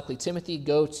most likely Timothy,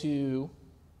 go to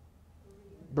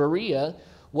Berea.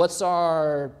 What's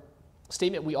our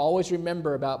statement we always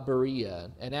remember about Berea?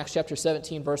 In Acts chapter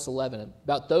 17, verse 11,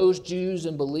 about those Jews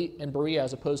in Berea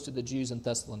as opposed to the Jews in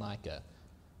Thessalonica.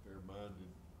 Fair-minded.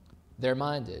 They're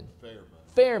minded. Fair-minded.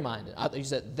 Fair-minded. I thought you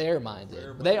said they're minded.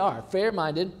 Fair-minded. They are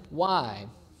fair-minded. Why?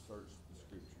 Search the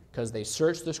Scripture. Because they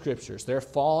search the Scriptures. They're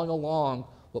following along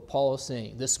what Paul is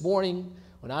saying. This morning,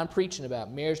 when I'm preaching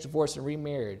about marriage, divorce, and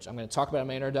remarriage, I'm going to talk about it in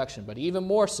my introduction, but even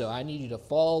more so, I need you to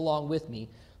follow along with me,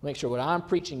 make sure what I'm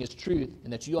preaching is truth,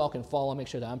 and that you all can follow, make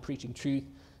sure that I'm preaching truth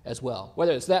as well,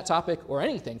 whether it's that topic or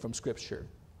anything from Scripture.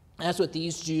 That's what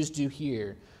these Jews do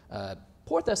here.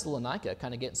 Poor Thessalonica,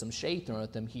 kind of getting some shade thrown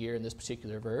at them here in this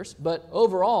particular verse, but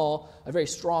overall, a very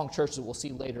strong church that we'll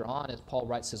see later on as Paul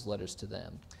writes his letters to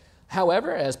them.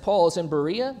 However, as Paul is in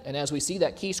Berea, and as we see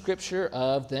that key scripture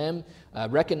of them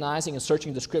recognizing and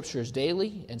searching the Scriptures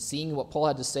daily and seeing what Paul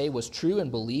had to say was true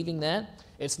and believing that,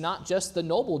 it's not just the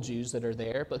noble Jews that are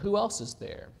there, but who else is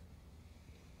there?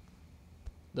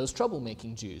 Those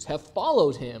troublemaking Jews have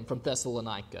followed him from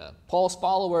Thessalonica. Paul's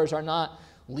followers are not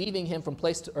leaving him from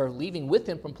place to, or leaving with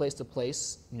him from place to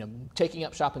place, taking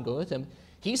up shop and going with him.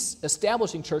 He's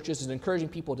establishing churches and encouraging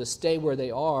people to stay where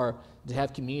they are, to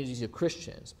have communities of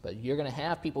Christians. But you're going to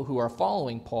have people who are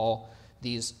following Paul,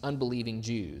 these unbelieving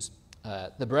Jews.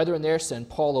 The brethren there send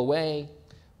Paul away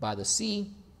by the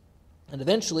sea, and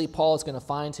eventually Paul is going to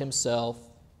find himself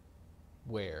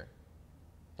where?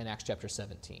 In Acts chapter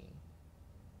 17.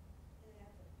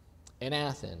 In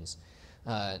Athens.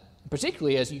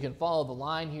 Particularly as you can follow the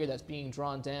line here that's being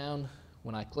drawn down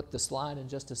when I click the slide in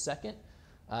just a second.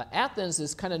 Athens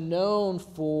is kind of known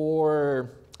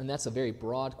for, and that's a very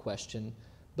broad question,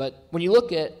 but when you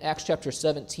look at Acts chapter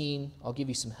 17, I'll give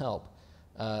you some help.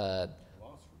 There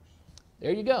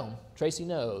you go. Tracy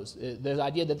knows. There's the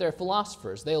idea that they're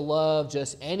philosophers. They love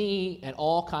just any and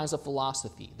all kinds of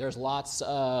philosophy. There's lots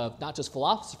of, not just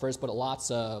philosophers, but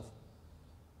lots of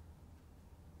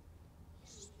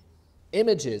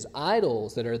images,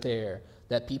 idols that are there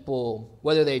that people,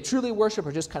 whether they truly worship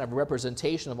or just kind of a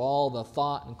representation of all the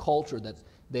thought and culture that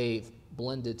they've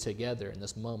blended together in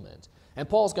this moment. And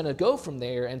Paul's going to go from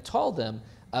there and tell them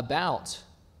about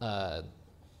the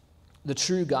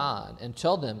true God and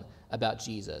tell them about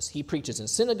Jesus. He preaches in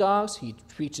synagogues. He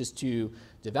preaches to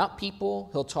devout people.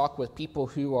 He'll talk with people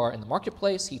who are in the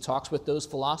marketplace. He talks with those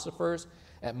philosophers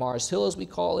at Mars Hill, as we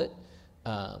call it.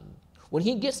 When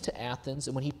he gets to Athens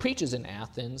and when he preaches in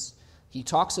Athens, he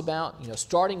talks about,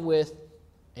 starting with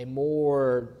a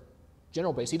more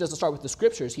general base. He doesn't start with the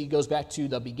Scriptures. He goes back to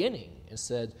the beginning and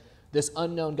said, this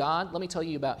unknown God, let me tell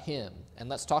you about him. And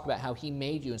let's talk about how he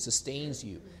made you and sustains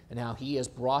you and how he has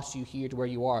brought you here to where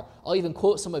you are. I'll even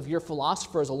quote some of your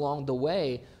philosophers along the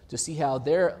way to see how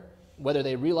they're, whether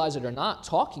they realize it or not,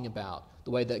 talking about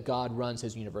the way that God runs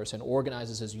his universe and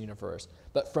organizes his universe.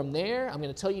 But from there, I'm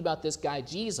going to tell you about this guy,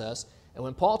 Jesus. And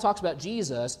when Paul talks about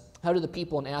Jesus, how do the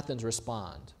people in Athens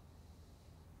respond?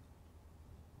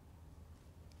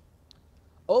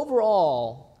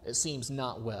 Overall, it seems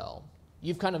not well.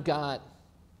 You've kind of got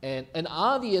an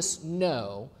obvious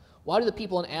no. Why do the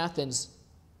people in Athens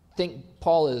think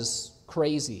Paul is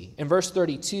crazy. In verse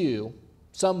 32,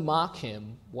 some mock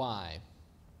him. Why?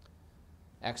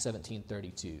 Acts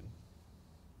 17:32.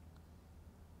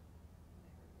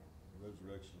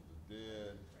 Resurrection of the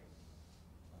dead.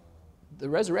 The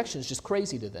resurrection is just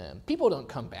crazy to them. People don't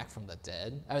come back from the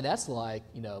dead. I mean, that's like,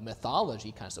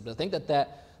 mythology kind of stuff. But I think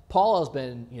that Paul has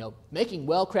been, making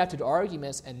well-crafted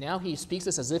arguments, and now he speaks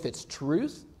this as if it's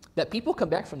truth, that people come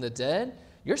back from the dead.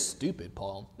 You're stupid,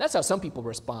 Paul. That's how some people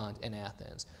respond in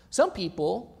Athens. Some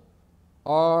people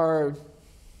are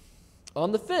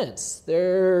on the fence.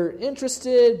 They're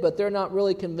interested, but they're not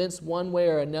really convinced one way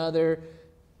or another.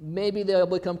 Maybe they'll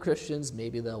become Christians,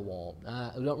 maybe they won't.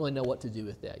 I don't really know what to do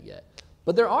with that yet.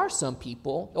 But there are some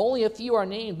people, only a few are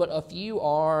named, but a few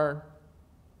are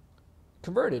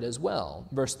converted as well.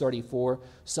 Verse 34,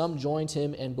 some joined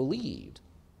him and believed.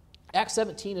 Acts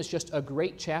 17 is just a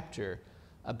great chapter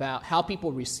about how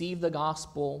people receive the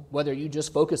gospel, whether you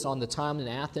just focus on the time in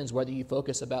Athens, whether you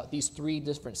focus about these 3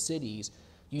 different cities.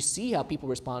 You see how people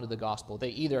respond to the gospel. They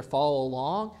either follow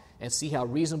along and see how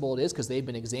reasonable it is because they've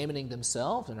been examining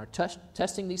themselves and are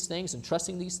testing these things and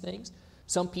trusting these things.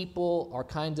 Some people are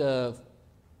kind of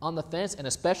on the fence, and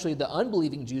especially the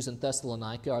unbelieving Jews in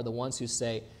Thessalonica are the ones who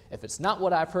say, if it's not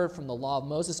what I've heard from the law of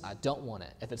Moses, I don't want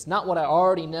it. If it's not what I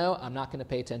already know, I'm not going to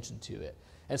pay attention to it.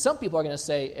 And some people are going to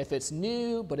say, if it's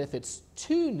new, but if it's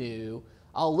too new,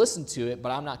 I'll listen to it,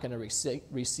 but I'm not going to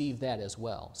receive that as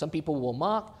well. Some people will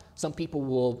mock. Some people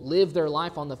will live their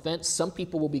life on the fence. Some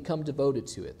people will become devoted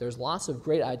to it. There's lots of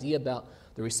great idea about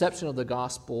the reception of the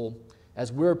gospel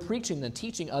as we're preaching and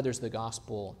teaching others the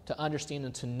gospel to understand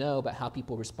and to know about how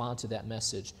people respond to that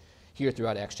message here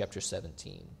throughout Acts chapter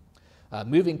 17.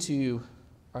 Moving to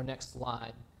our next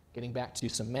slide, getting back to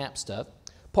some map stuff.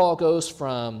 Paul goes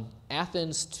from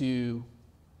Athens to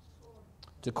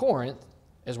Corinth,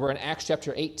 as we're in Acts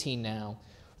chapter 18 now,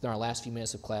 within our last few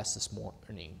minutes of class this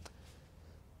morning.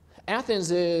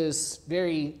 Athens is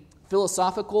very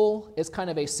philosophical. It's kind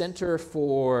of a center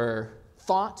for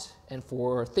thought and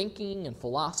for thinking and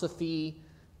philosophy.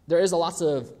 There is lots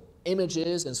of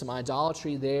images and some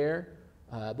idolatry there.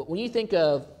 But when you think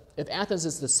of, if Athens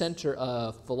is the center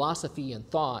of philosophy and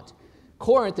thought,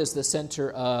 Corinth is the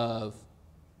center of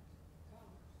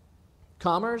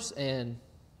commerce and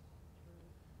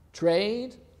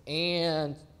trade,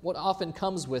 and what often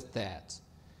comes with that.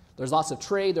 There's lots of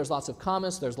trade, there's lots of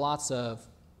commerce, there's lots of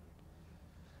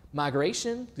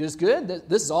migration. This is good.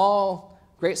 This is all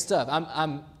great stuff.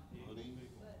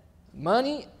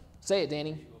 Money, say it,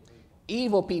 Danny.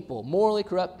 Evil people, morally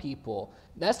corrupt people.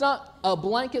 That's not a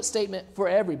blanket statement for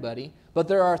everybody, but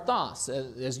there are thoughts,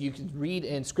 as you can read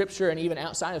in Scripture and even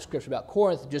outside of Scripture, about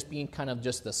Corinth just being kind of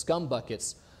just the scum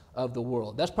buckets of the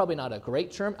world. That's probably not a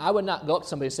great term. I would not go up to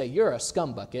somebody and say, you're a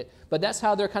scum bucket, but that's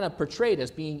how they're kind of portrayed,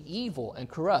 as being evil and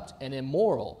corrupt and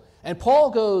immoral. And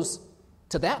Paul goes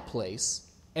to that place,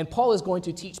 and Paul is going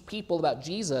to teach people about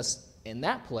Jesus in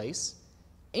that place,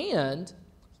 and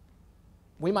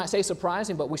we might say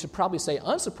surprising, but we should probably say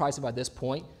unsurprising by this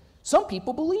point, some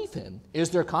people believe him. Is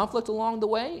there conflict along the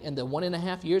way in the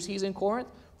 1.5 years he's in Corinth?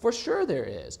 For sure there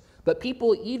is. But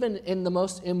people, even in the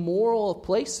most immoral of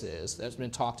places that's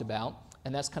been talked about,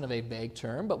 and that's kind of a vague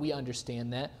term, but we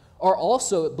understand that, are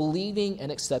also believing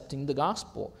and accepting the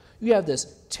gospel. You have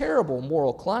this terrible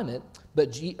moral climate,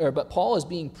 but Paul is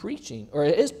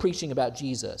preaching about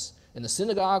Jesus in the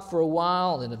synagogue for a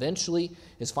while, and then eventually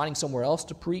is finding somewhere else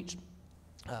to preach.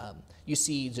 You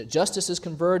see that Justus is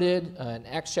converted in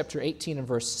Acts chapter 18 and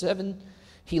verse 7.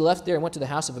 He left there and went to the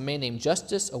house of a man named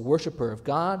Justus, a worshiper of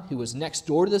God, who was next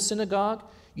door to the synagogue.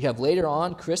 You have later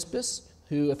on Crispus,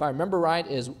 who, if I remember right,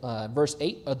 is verse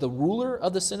 8, the ruler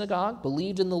of the synagogue,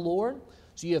 believed in the Lord.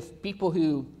 So you have people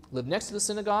who live next to the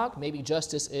synagogue. Maybe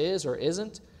Justus is or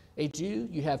isn't a Jew.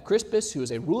 You have Crispus, who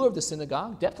is a ruler of the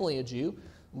synagogue, definitely a Jew,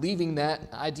 leaving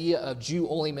that idea of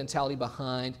Jew-only mentality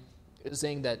behind,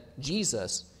 saying that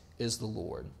Jesus is the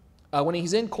Lord. When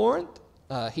he's in Corinth,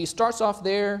 he starts off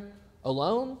there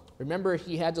alone. Remember,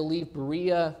 he had to leave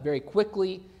Berea very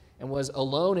quickly and was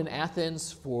alone in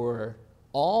Athens for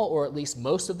all, or at least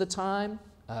most of the time.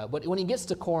 But when he gets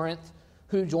to Corinth,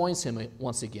 who joins him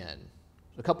once again?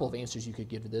 A couple of answers you could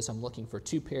give to this. I'm looking for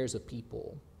 2 pairs of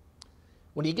people.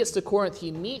 When he gets to Corinth,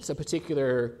 he meets a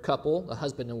particular couple, a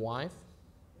husband and wife,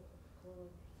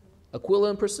 Aquila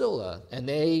and Priscilla, and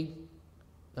they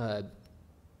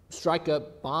strike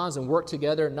up bonds and work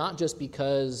together, not just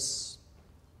because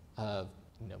of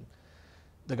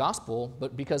the gospel,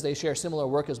 but because they share similar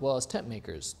work as well as tent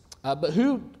makers. But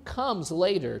who comes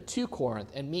later to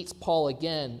Corinth and meets Paul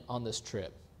again on this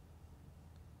trip?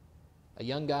 A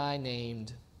young guy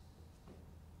named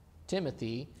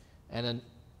Timothy and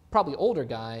probably older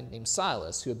guy named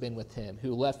Silas who had been with him,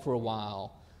 who left for a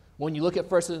while. When you look at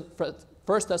First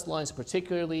Thessalonians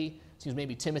particularly, it seems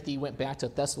maybe Timothy went back to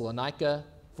Thessalonica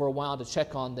for a while to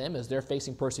check on them as they're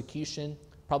facing persecution,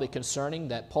 probably concerning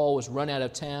that Paul was run out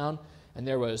of town, and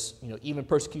there was even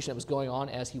persecution that was going on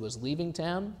as he was leaving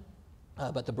town.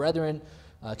 But the brethren,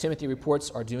 Timothy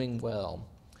reports, are doing well.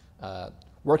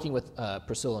 Working with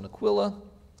Priscilla and Aquila,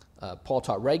 Paul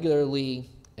taught regularly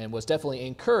and was definitely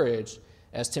encouraged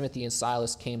as Timothy and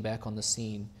Silas came back on the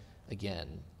scene again.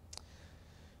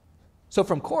 So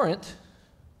from Corinth,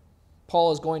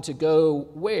 Paul is going to go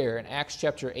where? In Acts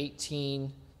chapter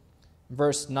 18,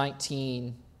 verse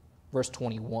 19, verse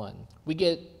 21. We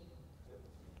get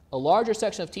a larger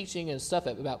section of teaching and stuff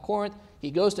about Corinth.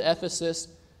 He goes to Ephesus.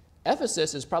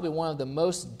 Ephesus is probably one of the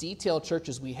most detailed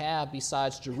churches we have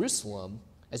besides Jerusalem.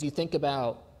 As you think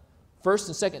about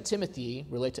 1st and 2nd Timothy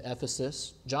relate to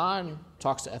Ephesus. John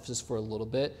talks to Ephesus for a little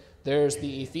bit. There's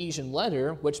the Ephesian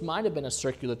letter, which might have been a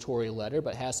circulatory letter,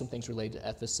 but has some things related to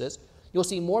Ephesus. You'll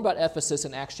see more about Ephesus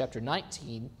in Acts chapter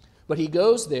 19, but he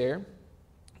goes there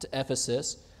to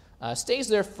Ephesus, stays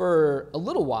there for a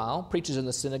little while, preaches in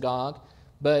the synagogue,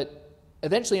 but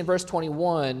eventually in verse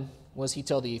 21, what does he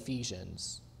tell the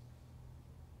Ephesians?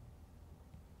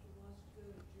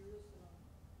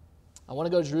 I want to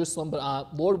go to Jerusalem,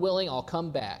 but Lord willing, I'll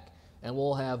come back, and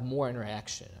we'll have more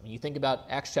interaction. I mean, you think about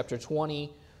Acts chapter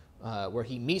 20, where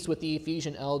he meets with the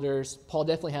Ephesian elders. Paul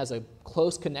definitely has a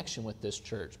close connection with this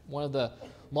church. One of the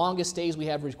longest days we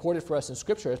have recorded for us in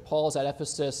Scripture is Paul's at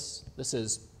Ephesus. This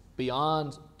is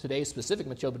beyond today's specific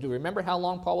material, but do you remember how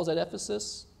long Paul was at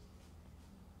Ephesus?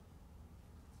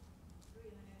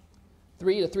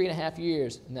 3 to 3.5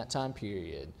 years in that time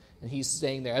period. And he's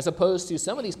staying there. As opposed to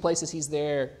some of these places, he's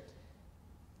there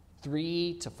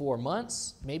 3 to 4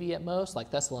 months, maybe at most, like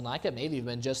Thessalonica, maybe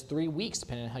even just 3 weeks,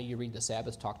 depending on how you read the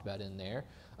Sabbath talked about in there.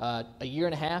 A year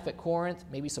and a half at Corinth,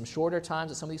 maybe some shorter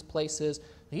times at some of these places.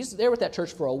 He's there with that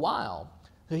church for a while.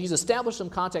 So he's established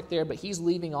some contact there, but he's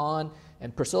leaving on,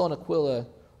 and Priscilla and Aquila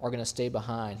are going to stay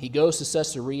behind. He goes to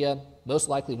Caesarea, most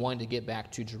likely wanting to get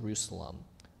back to Jerusalem.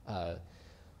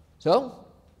 So,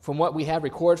 from what we have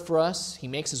recorded for us, he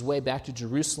makes his way back to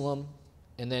Jerusalem,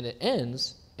 and then it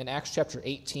ends in Acts chapter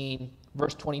 18,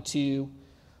 verse 22.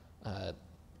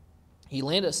 He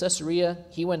landed at Caesarea.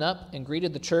 He went up and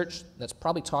greeted the church. That's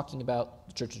probably talking about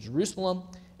the church of Jerusalem.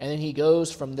 And then he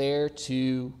goes from there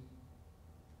to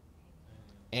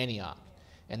Antioch.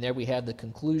 And there we have the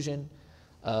conclusion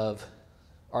of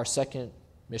our second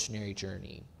missionary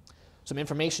journey. Some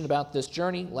information about this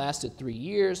journey: lasted 3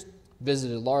 years,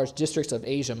 visited large districts of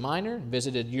Asia Minor,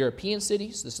 visited European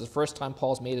cities. This is the first time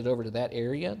Paul's made it over to that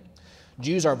area.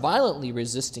 Jews are violently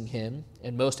resisting him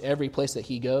in most every place that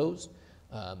he goes.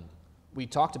 We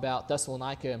talked about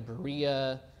Thessalonica and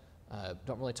Berea.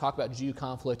 Don't really talk about Jew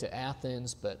conflict at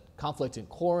Athens, but conflict in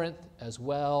Corinth as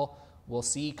well. We'll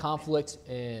see conflict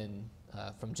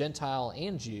from Gentile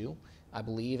and Jew, I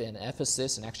believe, in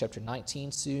Ephesus in Acts chapter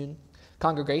 19 soon.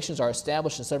 Congregations are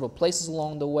established in several places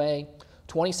along the way.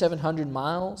 2,700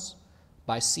 miles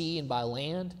by sea and by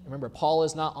land. Remember, Paul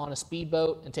is not on a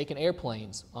speedboat and taking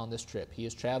airplanes on this trip. He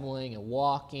is traveling and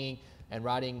walking and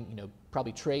riding,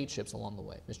 probably trade ships along the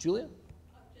way. Miss Julia? I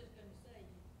was just going to say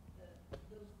that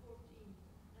those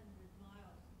 1,400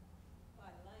 miles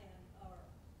by land are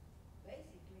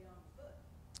basically on foot.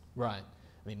 Right.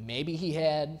 I mean, maybe he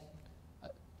had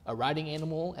a riding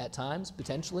animal at times,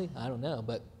 potentially. I don't know.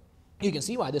 But you can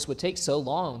see why this would take so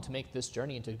long to make this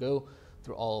journey and to go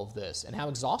through all of this, and how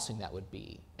exhausting that would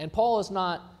be. And Paul is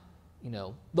not,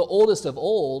 the oldest of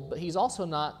old, but he's also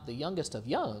not the youngest of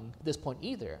young at this point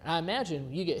either. And I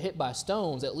imagine you get hit by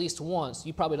stones at least once,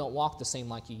 you probably don't walk the same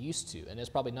like you used to, and it's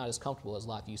probably not as comfortable as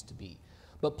life used to be.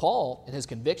 But Paul, in his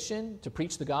conviction to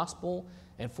preach the gospel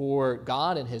and for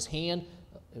God and his hand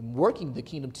in working the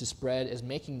kingdom to spread, is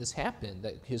making this happen,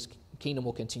 that his kingdom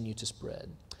will continue to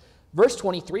spread. Verse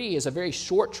 23 is a very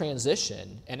short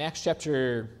transition. In Acts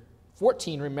chapter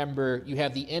 14, remember, you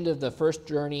have the end of the first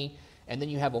journey, and then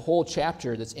you have a whole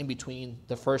chapter that's in between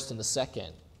the first and the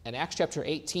second. And Acts chapter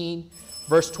 18,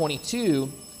 verse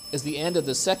 22, is the end of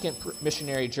the second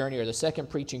missionary journey, or the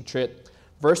second preaching trip.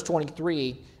 Verse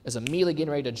 23 is immediately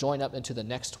getting ready to join up into the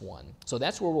next one. So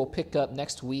that's where we'll pick up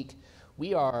next week.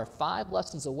 We are 5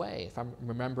 lessons away, if I'm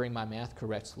remembering my math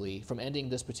correctly, from ending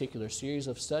this particular series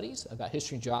of studies about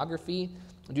history and geography.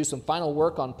 We'll do some final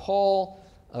work on Paul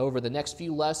over the next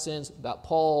few lessons about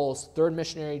Paul's third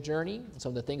missionary journey and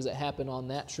some of the things that happened on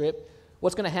that trip.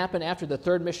 What's going to happen after the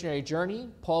third missionary journey?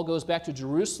 Paul goes back to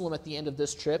Jerusalem at the end of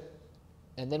this trip,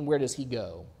 and then where does he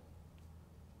go?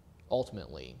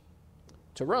 Ultimately,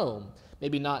 to to Rome.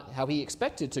 Maybe not how he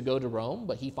expected to go to Rome,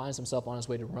 but he finds himself on his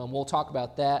way to Rome. We'll talk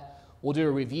about that. We'll do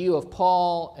a review of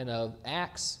Paul and of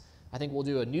Acts. I think we'll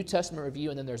do a New Testament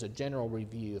review, and then there's a general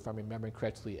review, if I'm remembering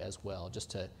correctly, as well,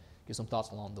 just to give some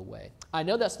thoughts along the way. I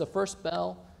know that's the first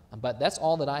bell, but that's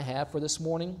all that I have for this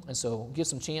morning, and so give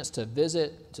some chance to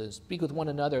visit, to speak with one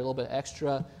another a little bit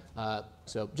extra.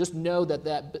 So just know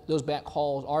that those back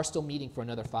halls are still meeting for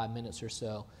another 5 minutes or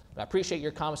so. But I appreciate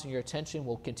your comments and your attention.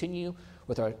 We'll continue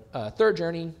with our third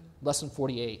journey, Lesson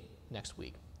 48, next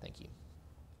week. Thank you.